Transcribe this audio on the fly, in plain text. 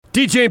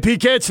DJ and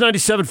PK, it's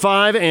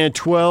 97.5 and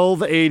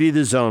 1280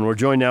 The Zone. We're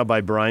joined now by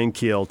Brian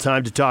Keel.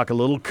 Time to talk a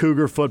little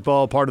Cougar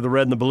football, part of the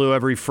Red and the Blue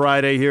every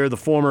Friday here. The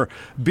former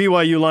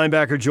BYU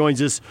linebacker joins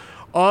us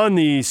on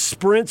the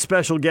Sprint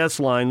special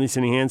guest line. Lease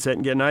any handset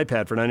and get an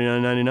iPad for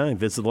 $99.99.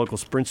 Visit the local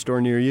Sprint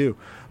store near you.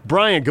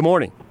 Brian, good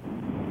morning.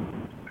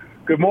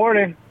 Good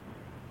morning.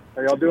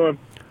 How y'all doing?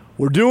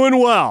 We're doing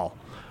well.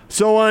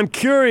 So I'm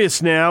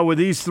curious now, with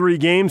these three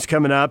games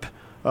coming up,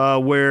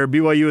 where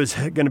BYU is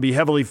going to be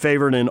heavily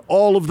favored in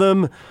all of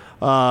them.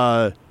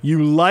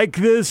 You like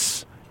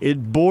this?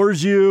 It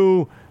bores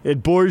you,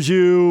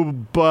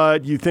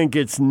 but you think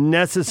it's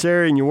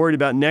necessary and you're worried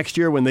about next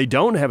year when they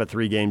don't have a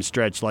three-game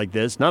stretch like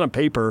this, not on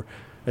paper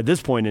at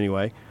this point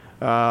anyway.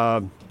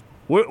 What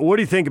do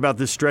you think about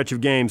this stretch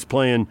of games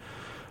playing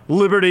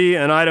Liberty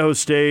and Idaho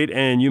State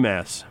and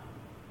UMass?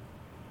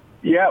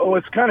 Yeah, well,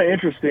 it's kind of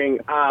interesting.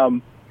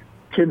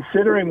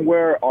 Considering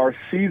where our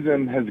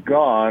season has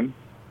gone,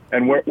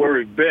 and where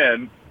we've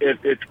been,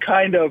 it's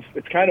kind of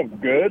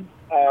good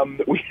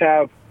that we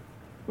have.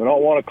 I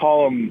don't want to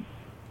call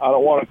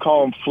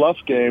them fluff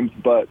games,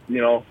 but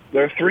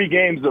there are three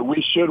games that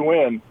we should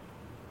win.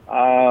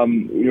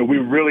 We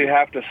really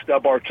have to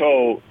stub our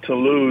toe to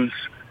lose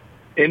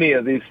any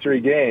of these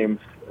three games,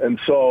 and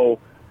so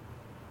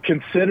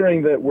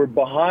considering that we're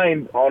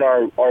behind on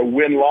our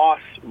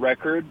win-loss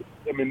record,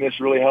 I mean, this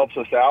really helps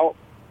us out.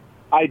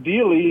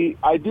 Ideally,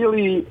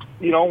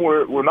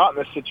 we're not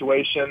in this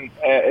situation,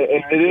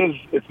 and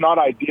it's not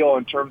ideal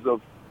in terms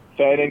of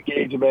fan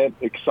engagement,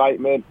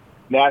 excitement,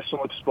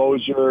 national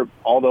exposure,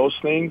 all those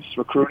things,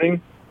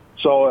 recruiting.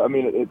 So, I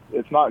mean,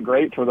 it's not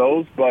great for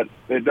those, but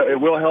it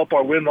will help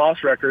our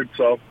win-loss record.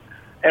 So,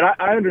 and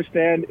I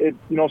understand it.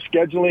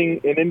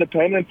 Scheduling in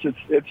Independence,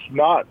 it's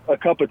not a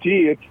cup of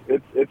tea.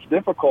 It's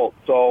difficult.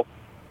 So,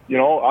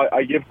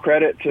 I give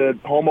credit to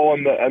Homo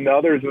and the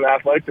others in the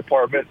athletic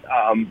department.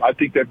 I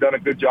think they've done a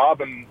good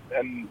job, and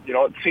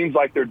it seems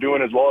like they're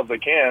doing as well as they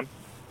can.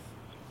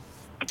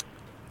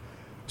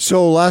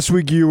 So last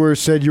week you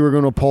said you were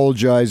going to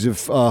apologize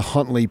if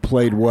Huntley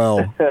played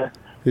well.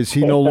 Is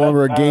he no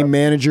longer a game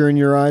manager in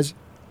your eyes?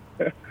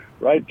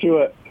 Right to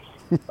it.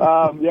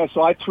 Yeah.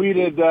 So I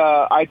tweeted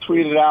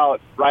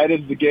out right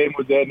as the game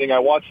was ending. I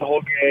watched the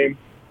whole game,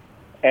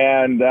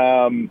 and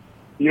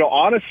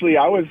honestly,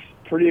 I was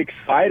pretty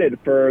excited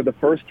for the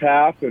first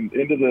half and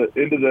into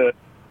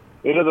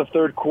the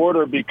third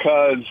quarter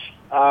because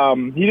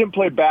he didn't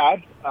play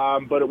bad,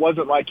 but it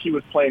wasn't like he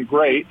was playing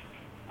great.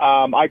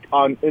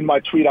 In my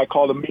tweet I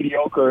called him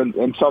mediocre,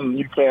 and some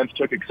U fans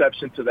took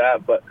exception to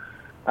that. But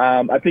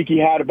I think he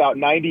had about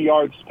 90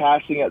 yards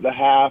passing at the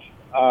half,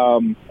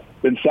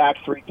 been sacked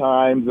 3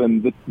 times,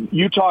 and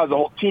Utah as a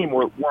whole team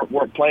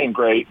weren't playing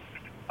great.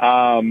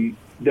 They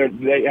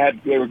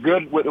were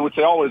good, which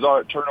they always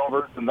are at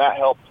turnovers, and that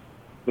helped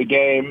the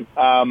game.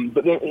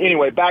 But then,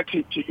 anyway, back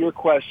to your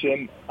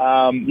question.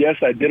 Yes,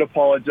 I did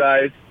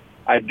apologize.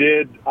 I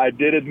did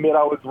admit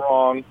I was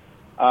wrong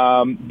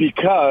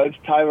because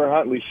Tyler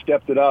Huntley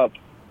stepped it up.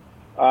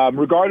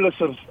 Regardless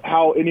of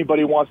how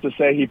anybody wants to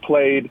say he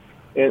played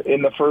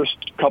in the first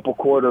couple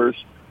quarters,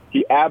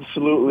 he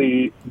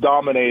absolutely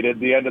dominated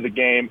the end of the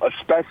game,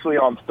 especially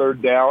on third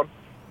down.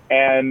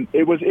 And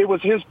it was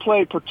his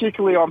play,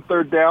 particularly on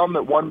third down,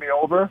 that won me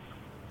over.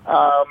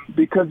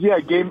 Because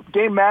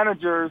game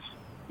managers,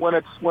 when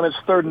it's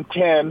 3rd and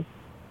 10,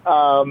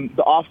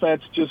 the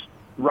offense just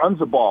runs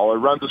the ball or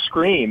runs a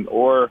screen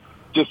or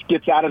just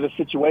gets out of the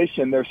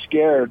situation. They're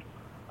scared,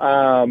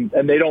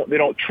 and they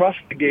don't trust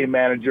the game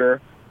manager.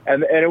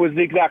 And it was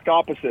the exact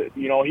opposite.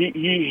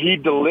 He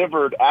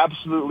delivered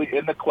absolutely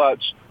in the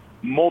clutch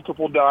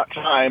multiple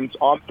times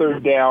on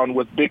third down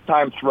with big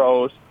time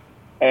throws,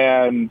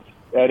 and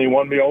he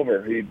won me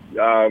over. He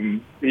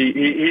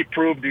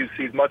proved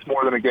he's much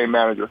more than a game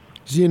manager.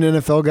 Is he an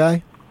NFL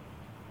guy?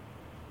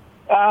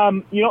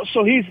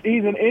 So he's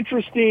an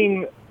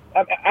interesting.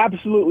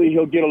 Absolutely,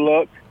 he'll get a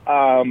look.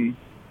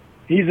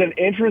 He's an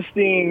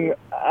interesting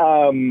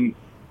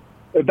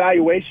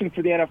evaluation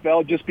for the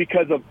NFL just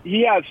because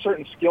he has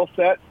certain skill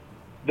sets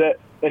that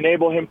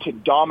enable him to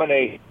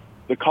dominate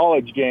the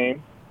college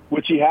game,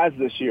 which he has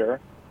this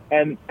year,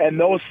 and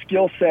those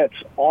skill sets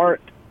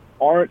aren't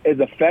as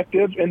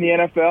effective in the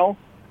NFL.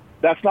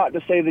 That's not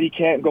to say that he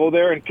can't go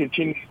there and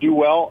continue to do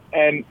well,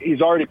 and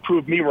he's already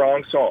proved me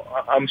wrong, so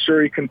I'm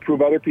sure he can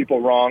prove other people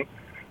wrong.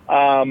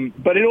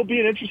 But it'll be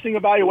an interesting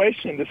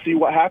evaluation to see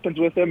what happens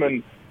with him,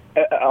 and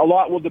a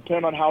lot will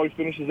depend on how he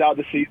finishes out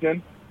the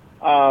season.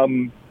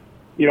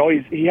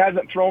 He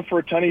hasn't thrown for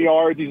a ton of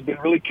yards. He's been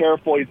really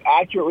careful. He's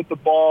accurate with the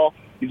ball.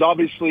 He's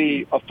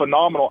obviously a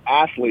phenomenal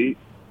athlete.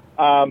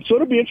 So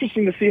it'll be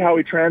interesting to see how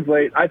he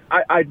translates.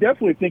 I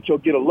definitely think he'll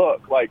get a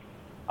look.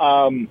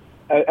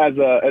 As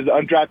an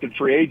undrafted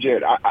free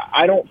agent,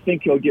 I don't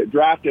think he'll get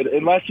drafted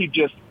unless he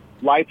just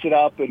lights it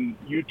up and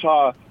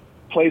Utah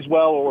plays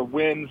well or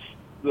wins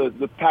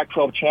the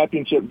Pac-12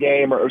 championship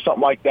game or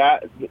something like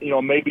that.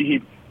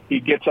 Maybe he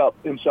gets up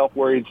himself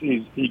where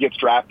he gets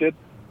drafted.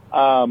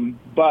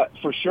 But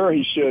for sure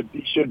he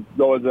should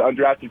go as an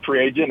undrafted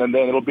free agent, and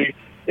then it'll be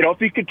if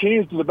he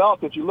continues to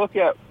develop, if you look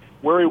at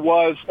where he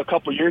was a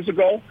couple years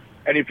ago,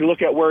 and if you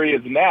look at where he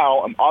is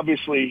now,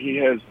 obviously he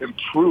has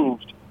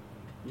improved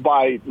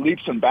by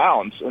leaps and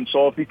bounds. And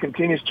so if he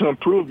continues to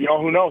improve,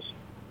 who knows?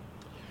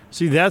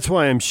 See, that's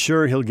why I'm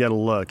sure he'll get a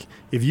look.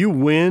 If you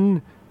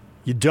win,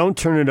 you don't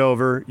turn it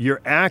over,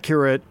 you're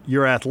accurate,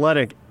 you're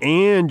athletic,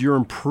 and you're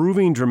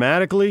improving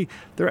dramatically,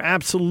 they're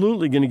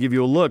absolutely going to give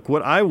you a look.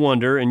 What I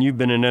wonder, and you've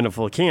been in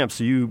NFL camp,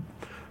 so you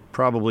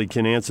probably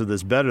can answer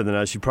this better than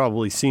us. You've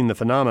probably seen the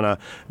phenomena.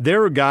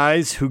 There are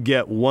guys who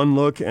get one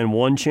look and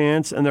one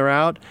chance and they're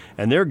out,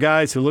 and there are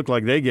guys who look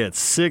like they get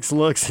 6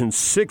 looks and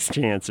 6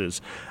 chances.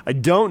 I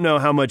don't know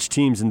how much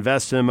teams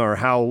invest in them or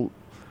how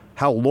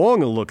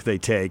long a look they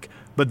take,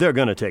 but they're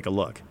going to take a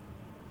look.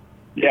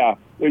 Yeah,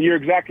 you're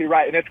exactly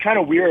right. And it's kind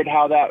of weird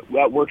how that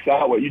works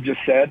out, what you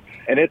just said.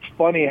 And it's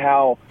funny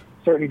how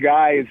certain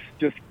guys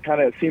just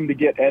kind of seem to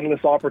get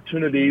endless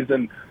opportunities.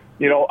 And,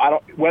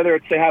 whether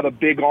it's they have a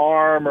big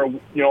arm or,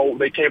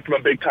 they came from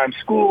a big-time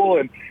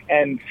school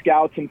and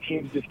scouts and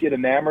teams just get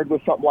enamored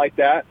with something like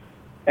that,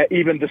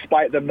 even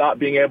despite them not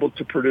being able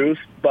to produce.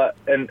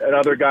 And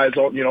other guys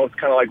don't, it's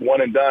kind of like one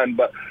and done.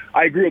 But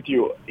I agree with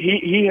you.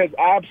 He has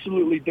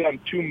absolutely done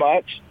too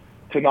much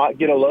to not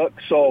get a look.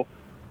 So,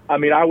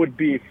 I would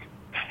be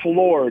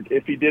floored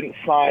if he didn't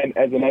sign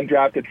as an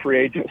undrafted free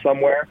agent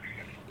somewhere.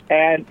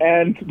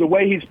 And the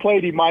way he's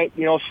played, he might,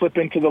 slip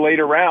into the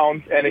later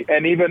rounds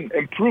and even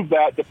improve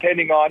that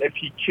depending on if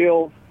he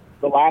kills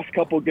the last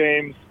couple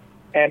games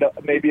and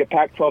maybe a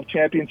Pac-12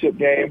 championship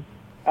game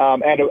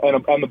and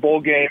the bowl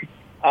game.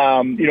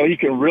 He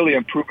can really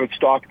improve his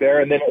stock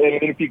there. And then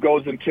if he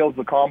goes and kills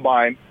the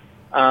combine,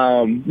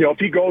 if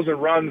he goes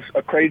and runs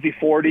a crazy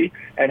 40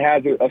 and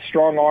has a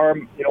strong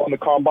arm, in the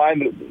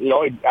combine,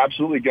 he's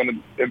absolutely going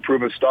to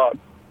improve his stock.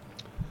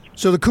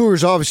 So the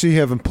Cougars obviously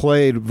haven't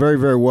played very,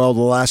 very well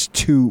the last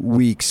 2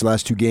 weeks,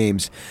 last 2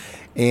 games.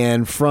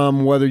 And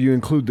from whether you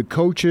include the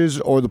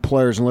coaches or the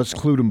players, and let's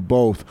include them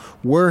both,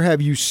 where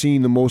have you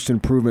seen the most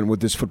improvement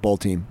with this football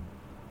team?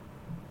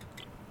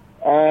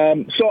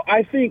 So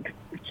I think,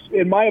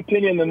 in my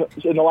opinion,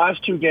 in the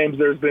last 2 games,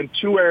 there's been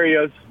 2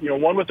 areas,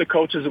 one with the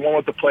coaches and one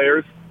with the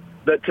players,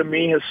 that to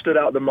me has stood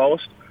out the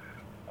most.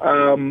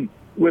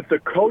 With the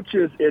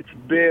coaches, it's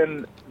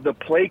been the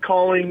play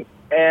calling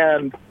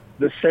and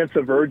the sense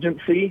of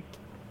urgency.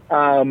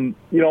 Not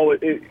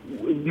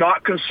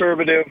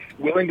conservative,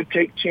 willing to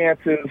take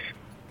chances,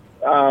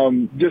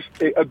 just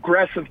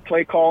aggressive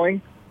play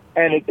calling.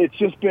 And it's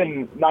just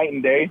been night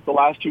and day the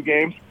last 2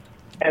 games.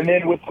 And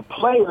then with the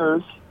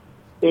players,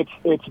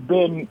 it's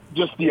been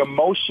just the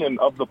emotion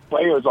of the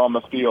players on the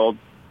field.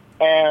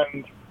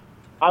 And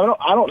I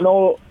don't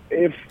know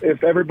if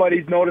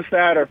everybody's noticed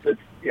that or if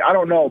it's, I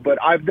don't know, but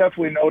I've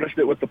definitely noticed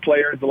it with the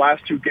players the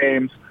last 2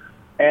 games.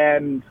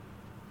 And,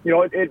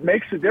 it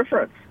makes a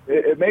difference.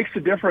 It makes a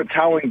difference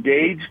how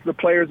engaged the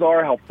players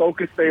are, how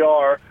focused they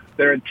are,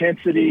 their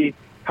intensity,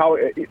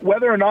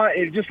 whether or not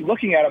it's just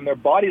looking at them, their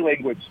body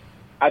language.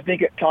 I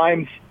think at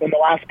times in the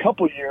last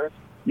couple of years,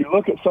 you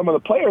look at some of the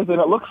players and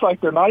it looks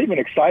like they're not even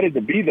excited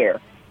to be there.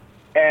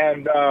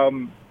 And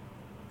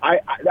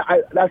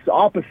that's the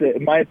opposite,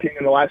 in my opinion,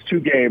 in the last 2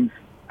 games.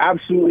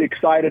 Absolutely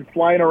excited,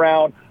 flying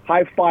around,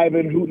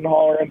 high-fiving, hooting,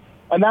 hollering.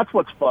 And that's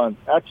what's fun.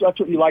 That's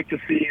what you like to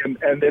see, and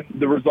then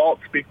the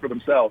results speak for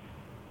themselves.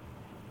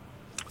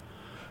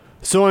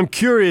 So I'm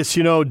curious,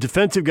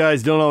 defensive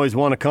guys don't always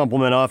want to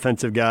compliment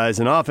offensive guys,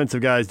 and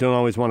offensive guys don't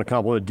always want to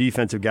compliment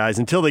defensive guys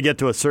until they get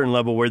to a certain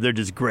level where they're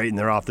just great and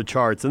they're off the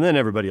charts, and then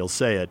everybody will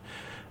say it.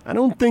 I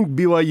don't think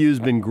BYU's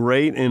been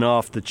great and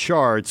off the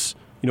charts,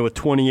 with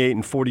 28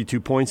 and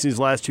 42 points in these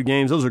last 2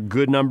 games. Those are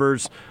good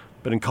numbers,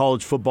 but in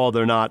college football,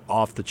 they're not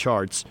off the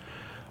charts.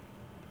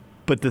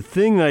 But the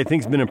thing that I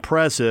think has been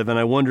impressive, and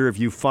I wonder if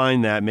you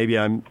find that, maybe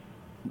I'm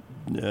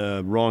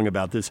wrong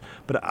about this,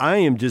 but I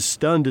am just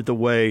stunned at the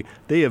way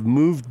they have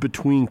moved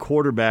between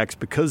quarterbacks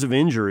because of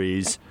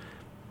injuries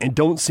and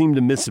don't seem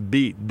to miss a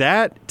beat.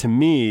 That, to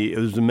me,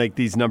 is to make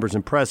these numbers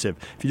impressive.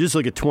 If you just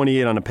look at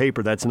 28 on a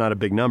paper, that's not a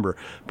big number.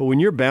 But when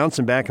you're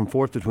bouncing back and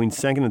forth between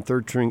second and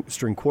third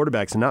string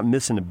quarterbacks and not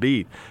missing a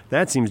beat,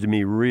 that seems to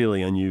me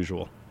really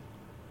unusual.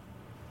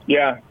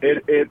 Yeah,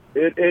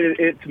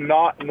 it's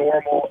not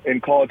normal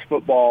in college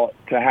football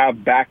to have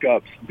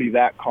backups be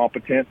that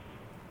competent,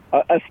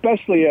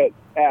 especially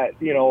at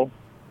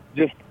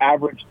just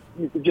average,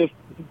 just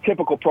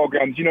typical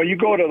programs. You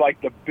go to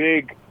like the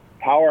big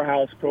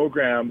powerhouse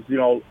programs,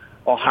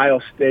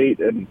 Ohio State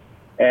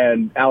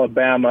and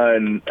Alabama,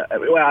 and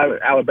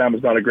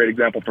Alabama's not a great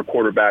example for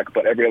quarterback,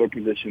 but every other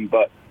position.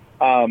 But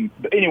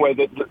anyway,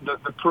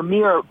 the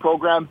premier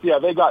programs,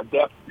 they got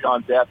depth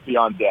beyond depth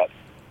beyond depth.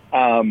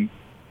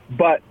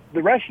 But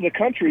the rest of the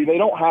country, they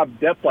don't have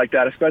depth like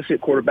that, especially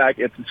at quarterback.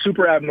 It's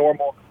super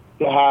abnormal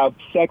to have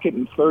second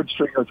and third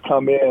stringers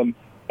come in,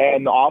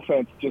 and the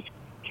offense just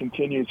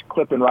continues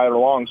clipping right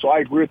along. So I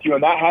agree with you,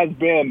 and that has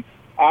been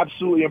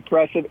absolutely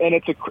impressive. And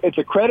it's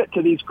a credit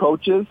to these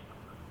coaches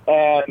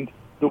and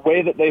the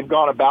way that they've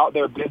gone about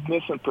their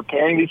business and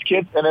preparing these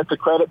kids, and it's a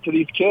credit to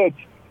these kids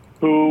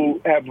who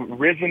have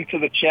risen to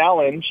the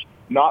challenge,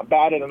 not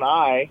batted an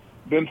eye,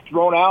 been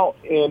thrown out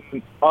in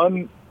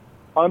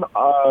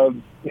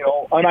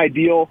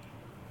unideal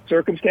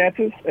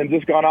circumstances and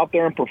just gone out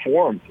there and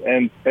performed.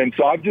 And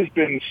so I've just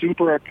been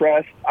super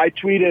impressed. I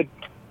tweeted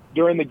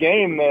during the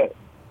game that,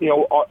 you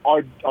know,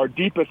 our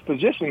deepest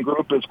position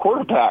group is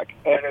quarterback,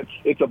 and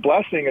it's a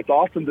blessing. It's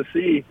awesome to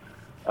see,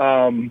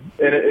 and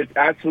it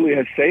absolutely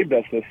has saved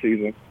us this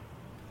season.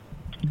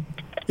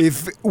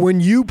 If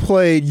when you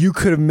played, you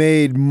could have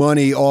made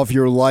money off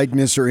your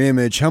likeness or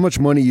image, how much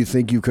money you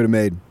think you could have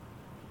made?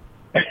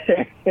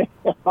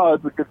 Oh,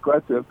 that's a good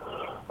question.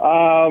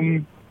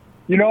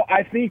 You know,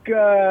 I think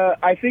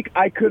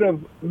I could have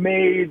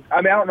made.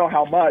 I mean, I don't know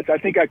how much. I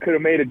think I could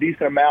have made a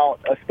decent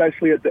amount,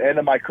 especially at the end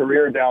of my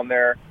career down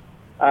there.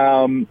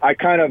 I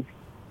don't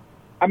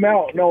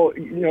know.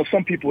 You know,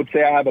 some people would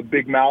say I have a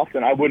big mouth,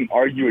 and I wouldn't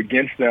argue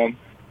against them.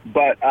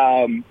 But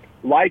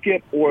like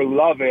it or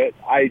love it,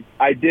 I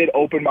did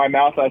open my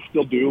mouth. I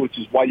still do, which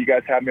is why you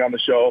guys have me on the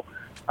show.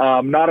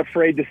 Not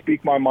afraid to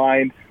speak my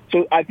mind.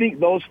 So I think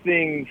those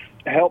things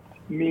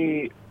helped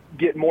me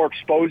get more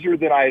exposure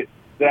than I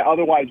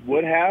otherwise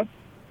would have.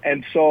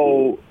 And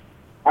so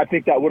I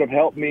think that would have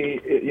helped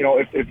me, you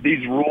know, if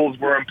these rules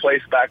were in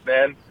place back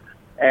then.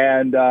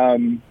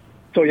 And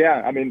so,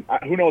 yeah, I mean,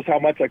 who knows how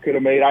much I could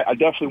have made. I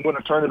definitely wouldn't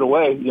have turned it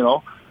away, you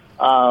know.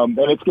 And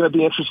it's going to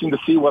be interesting to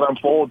see what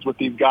unfolds with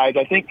these guys.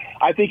 I think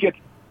it's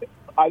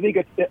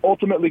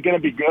ultimately going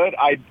to be good.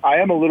 I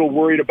am a little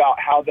worried about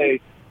how they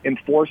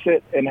enforce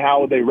it and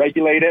how they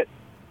regulate it.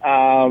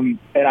 And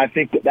I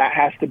think that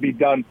has to be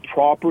done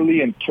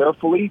properly and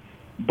carefully.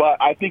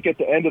 But I think at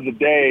the end of the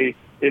day,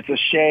 it's a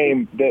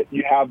shame that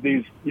you have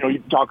these, you know, you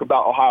talk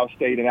about Ohio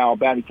State and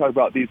Alabama, you talk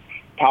about these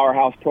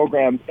powerhouse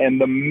programs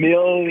and the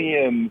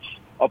millions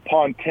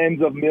upon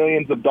tens of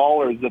millions of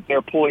dollars that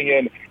they're pulling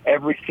in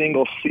every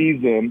single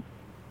season.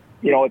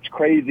 You know, it's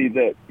crazy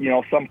that, you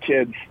know, some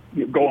kids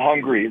go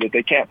hungry, that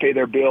they can't pay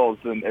their bills,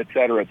 and et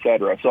cetera, et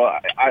cetera. So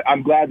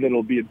I'm glad that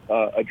it'll be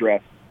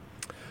addressed.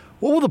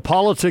 What will the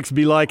politics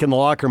be like in the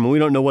locker room? We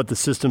don't know what the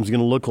system's going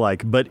to look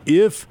like, but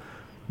if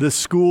the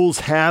schools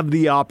have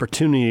the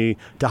opportunity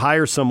to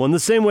hire someone the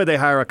same way they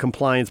hire a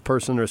compliance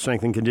person or a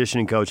strength and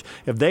conditioning coach,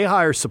 if they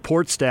hire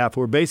support staff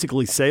who are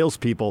basically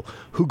salespeople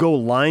who go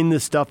line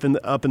this stuff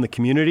up in the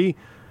community,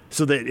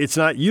 so that it's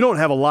not, you don't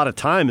have a lot of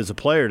time as a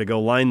player to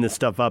go line this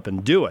stuff up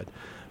and do it.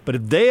 But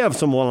if they have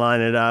someone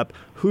line it up,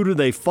 who do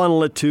they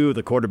funnel it to?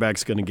 The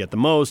quarterback's going to get the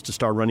most, to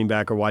start running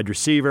back or wide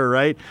receiver,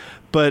 right?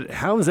 But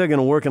how is that going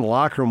to work in the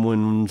locker room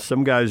when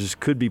some guys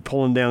could be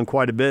pulling down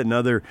quite a bit and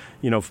other,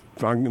 you know,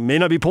 may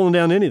not be pulling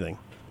down anything?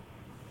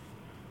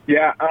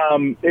 Yeah,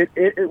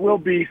 it will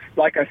be,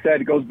 like I said,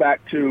 it goes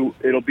back to,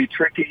 it'll be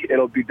tricky,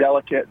 it'll be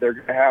delicate. They're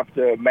going to have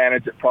to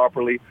manage it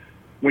properly.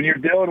 When you're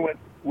dealing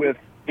with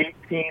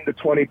 18 to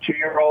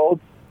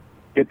 22-year-olds,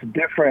 it's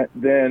different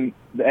than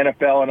the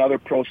NFL and other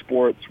pro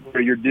sports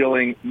where you're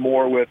dealing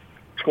more with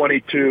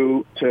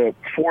 22 to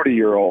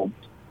 40-year-olds.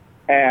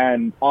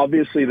 And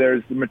obviously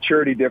there's the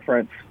maturity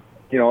difference,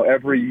 you know,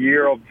 every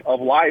year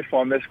of life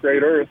on this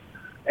great earth.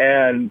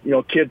 And, you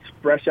know, kids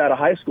fresh out of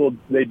high school,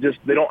 they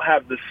don't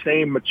have the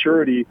same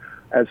maturity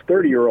as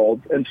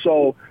 30-year-olds. And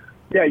so,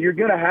 yeah, you're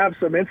going to have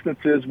some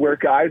instances where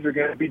guys are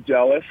going to be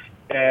jealous,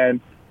 and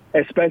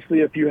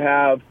especially if you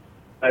have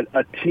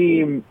a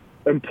team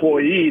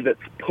employee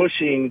that's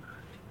pushing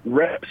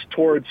reps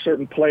towards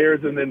certain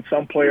players, and then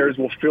some players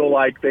will feel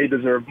like they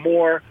deserve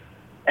more.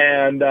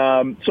 And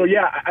so,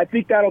 yeah, I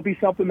think that'll be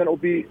something that'll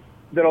be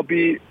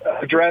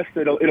addressed.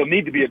 It'll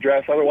need to be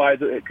addressed. Otherwise,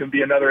 it can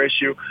be another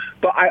issue.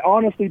 But I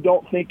honestly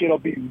don't think it'll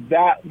be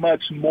that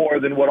much more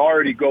than what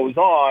already goes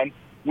on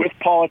with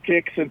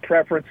politics and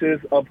preferences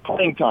of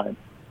playing time.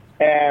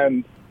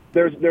 And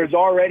there's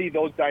already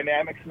those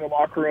dynamics in the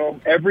locker room.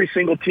 Every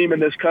single team in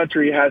this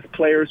country has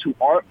players who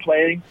aren't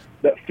playing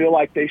that feel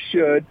like they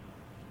should.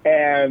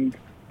 And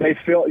they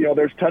feel, you know,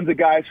 there's tons of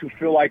guys who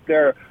feel like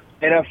they're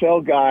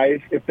NFL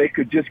guys if they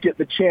could just get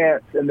the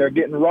chance, and they're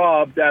getting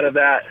robbed out of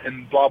that,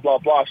 and blah, blah,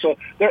 blah. So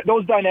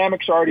those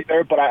dynamics are already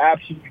there, but I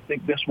absolutely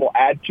think this will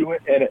add to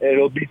it, and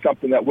it'll be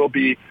something that will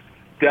be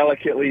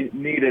delicately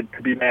needed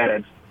to be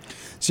managed.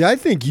 See, I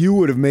think you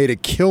would have made a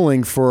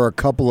killing for a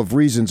couple of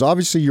reasons.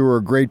 Obviously, you were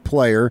a great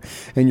player,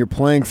 and you're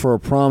playing for a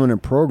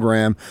prominent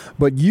program,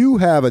 but you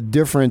have a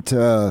different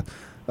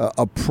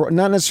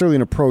not necessarily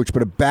an approach,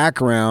 but a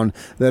background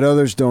that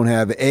others don't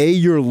have. A,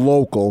 you're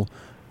local,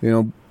 you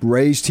know,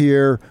 raised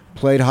here,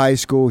 played high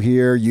school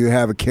here, you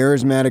have a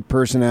charismatic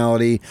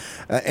personality,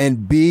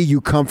 and B, you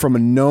come from a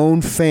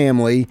known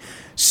family.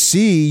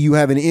 C, you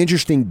have an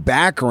interesting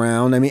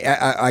background. I mean,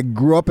 I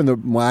grew up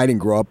I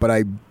didn't grow up,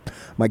 but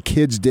my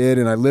kids did,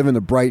 and I live in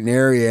the Brighton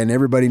area, and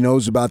everybody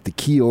knows about the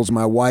Keels.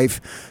 My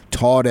wife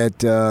taught at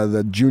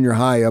the junior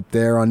high up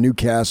there on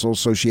Newcastle,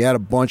 so she had a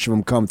bunch of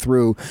them come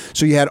through.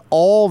 So you had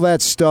all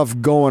that stuff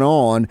going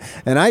on,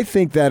 and I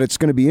think that it's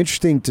going to be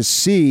interesting to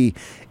see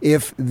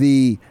if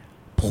the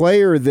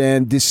player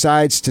then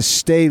decides to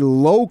stay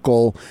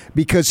local,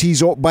 because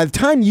by the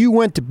time you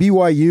went to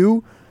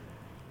BYU,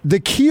 the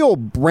Keel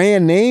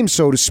brand name,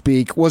 so to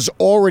speak, was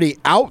already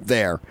out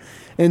there.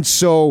 And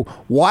so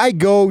why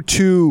go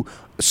to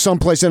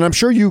someplace, and I'm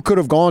sure you could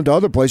have gone to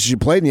other places. You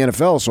played in the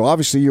NFL, so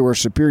obviously you were a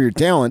superior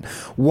talent.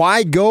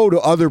 Why go to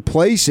other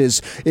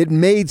places? It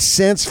made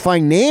sense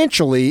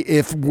financially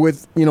if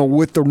with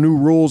the new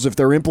rules, if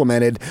they're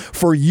implemented,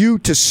 for you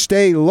to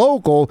stay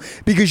local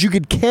because you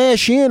could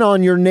cash in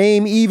on your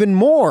name even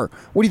more.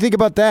 What do you think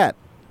about that?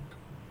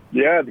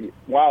 Yeah,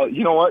 wow.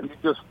 You know what? You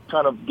just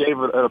kind of gave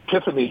an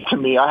epiphany to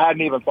me. I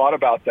hadn't even thought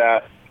about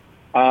that.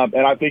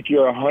 And I think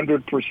you're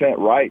 100%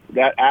 right.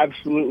 That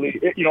absolutely,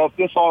 if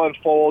this all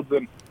unfolds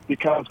and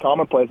becomes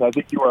commonplace, I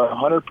think you are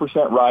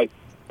 100% right.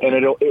 And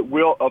it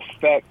will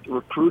affect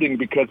recruiting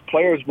because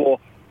players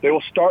will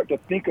start to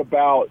think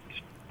about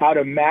how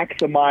to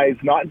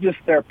maximize not just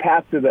their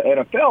path to the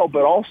NFL,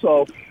 but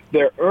also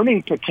their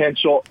earning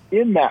potential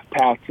in that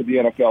path to the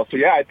NFL. So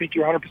yeah, I think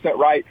you're 100%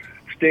 right.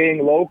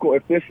 Staying local,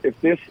 if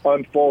this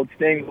unfolds,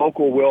 staying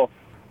local will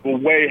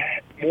weigh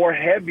more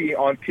heavy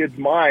on kids'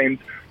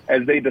 minds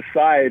as they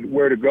decide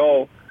where to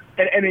go.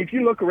 And if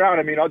you look around,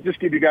 I mean, I'll just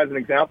give you guys an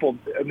example.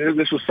 And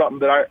this was something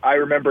that I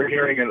remember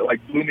hearing and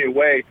it blew me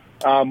away.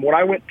 When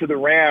I went to the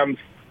Rams,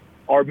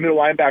 our middle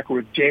linebacker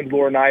was James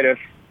Laurinaitis,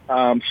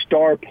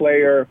 star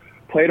player,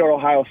 played at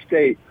Ohio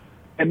State.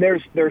 And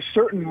there's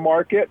certain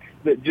markets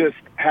that just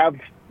have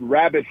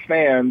rabid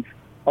fans,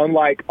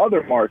 unlike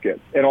other markets.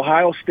 And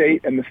Ohio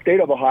State and the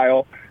state of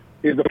Ohio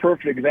is a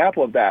perfect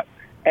example of that.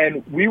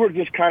 And we were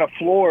just kind of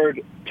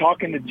floored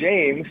talking to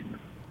James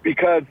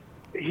because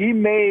he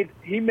made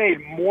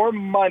more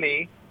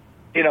money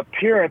in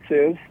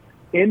appearances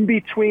in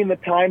between the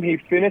time he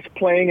finished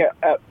playing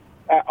at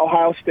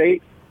Ohio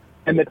State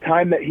and the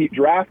time that he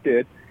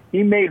drafted.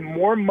 He made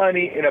more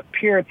money in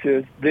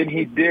appearances than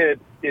he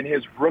did in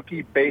his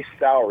rookie base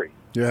salary.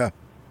 Yeah.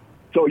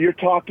 So you're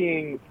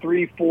talking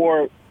 $3,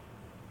 $4,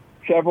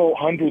 several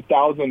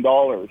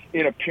 $100,000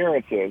 in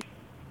appearances.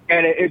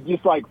 And it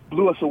just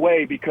blew us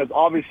away because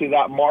obviously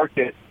that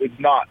market is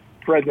not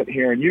present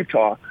here in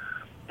Utah.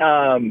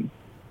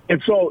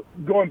 And so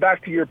going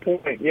back to your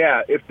point,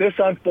 yeah, if this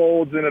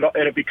unfolds and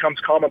it becomes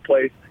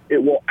commonplace,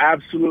 it will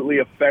absolutely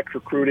affect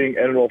recruiting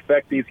and it will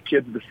affect these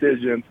kids'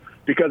 decisions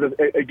because,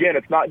 again,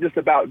 it's not just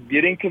about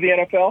getting to the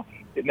NFL.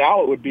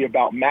 Now it would be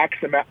about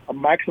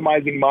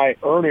maximizing my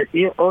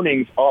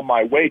earnings on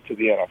my way to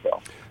the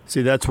NFL.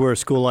 See, that's where a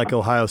school like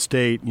Ohio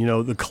State,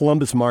 the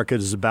Columbus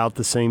market is about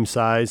the same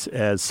size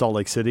as Salt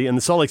Lake City. And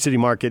the Salt Lake City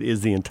market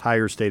is the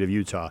entire state of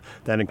Utah.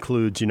 That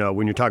includes,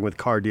 when you're talking with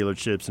car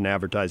dealerships and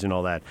advertising and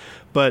all that.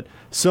 But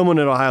someone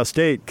at Ohio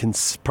State can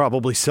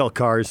probably sell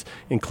cars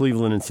in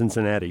Cleveland and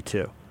Cincinnati,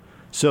 too.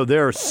 So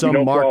there are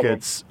some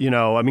markets,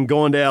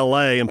 going to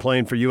L.A. and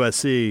playing for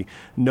USC,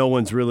 no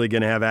one's really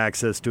going to have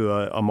access to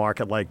a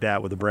market like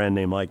that with a brand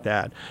name like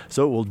that.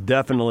 So it will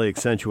definitely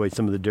accentuate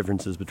some of the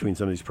differences between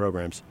some of these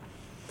programs.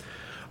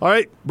 All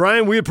right,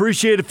 Brian, we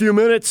appreciate a few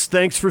minutes.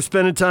 Thanks for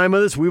spending time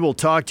with us. We will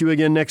talk to you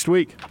again next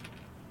week.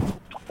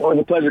 Well,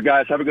 it's a pleasure,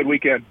 guys. Have a good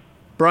weekend.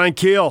 Brian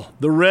Keel,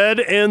 the red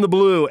and the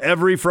blue,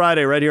 every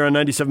Friday right here on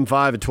 97.5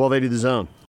 at 1280 The Zone.